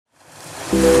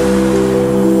What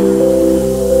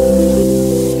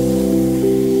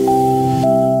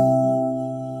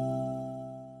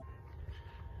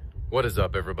is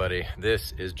up, everybody?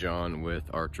 This is John with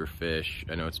Archer Fish.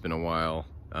 I know it's been a while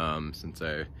since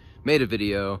I made a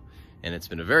video, and it's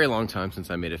been a very long time since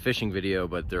I made a fishing video,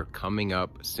 but they're coming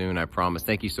up soon, I promise.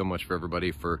 Thank you so much for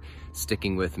everybody for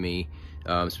sticking with me,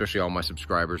 especially all my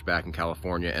subscribers back in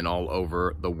California and all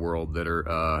over the world that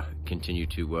are continue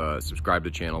to subscribe to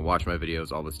the channel, watch my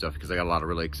videos, all this stuff, because I got a lot of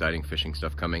really exciting fishing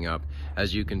stuff coming up.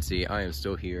 As you can see, I am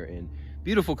still here in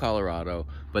beautiful Colorado,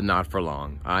 but not for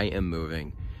long. I am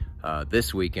moving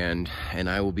this weekend, and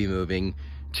I will be moving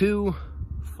to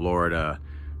Florida,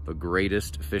 the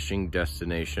greatest fishing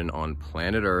destination on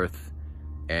planet Earth,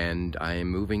 and I am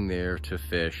moving there to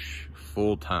fish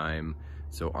full time.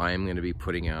 So I am going to be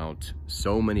putting out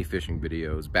so many fishing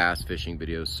videos, bass fishing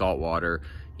videos, saltwater,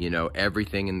 you know,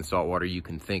 everything in the saltwater you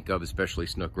can think of, especially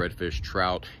snook, redfish,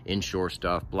 trout, inshore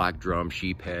stuff, black drum,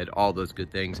 sheephead, all those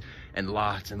good things, and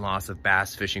lots of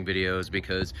bass fishing videos,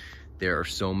 because there are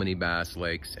so many bass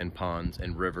lakes and ponds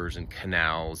and rivers and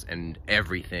canals and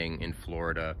everything in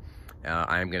Florida.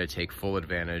 I am going to take full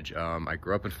advantage. I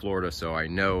grew up in Florida, so I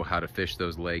know how to fish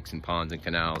those lakes and ponds and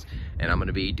canals, and I'm going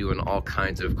to be doing all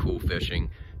kinds of cool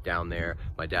fishing down there.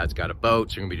 My dad's got a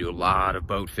boat, so we're going to be doing a lot of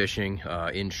boat fishing,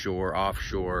 inshore,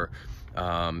 offshore,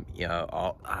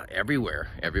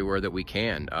 everywhere that we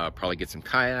can. Probably get some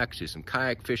kayaks, do some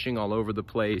kayak fishing all over the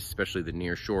place, especially the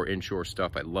near shore, inshore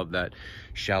stuff. I love that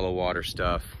shallow water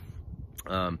stuff.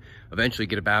 Eventually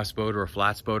get a bass boat or a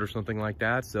flats boat or something like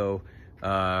that. So,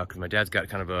 cause my dad's got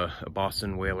kind of a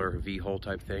Boston whaler V-hull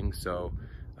type thing. So,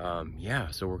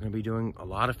 yeah, so we're going to be doing a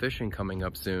lot of fishing coming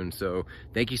up soon. So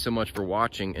thank you so much for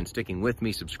watching and sticking with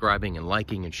me, subscribing and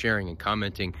liking and sharing and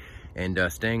commenting, and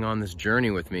staying on this journey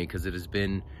with me, because it has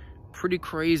been pretty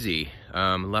crazy.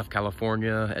 Left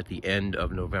California at the end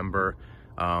of November,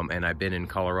 and I've been in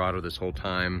Colorado this whole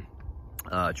time,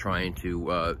 trying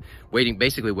to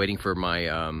basically waiting for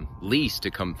my lease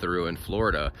to come through in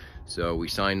Florida. So we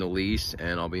signed the lease,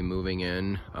 and I'll be moving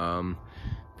in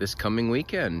this coming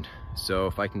weekend. So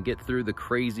if I can get through the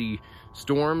crazy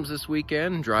storms this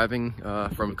weekend, driving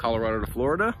from Colorado to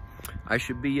Florida, I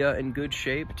should be in good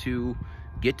shape to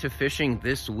get to fishing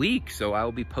this week. So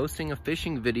I'll be posting a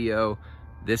fishing video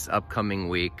this upcoming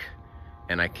week,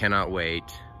 and I cannot wait.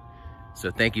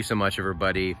 So thank you so much,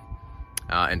 everybody,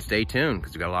 and stay tuned,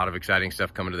 because we've got a lot of exciting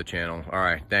stuff coming to the channel. All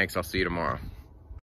right, thanks. I'll see you tomorrow.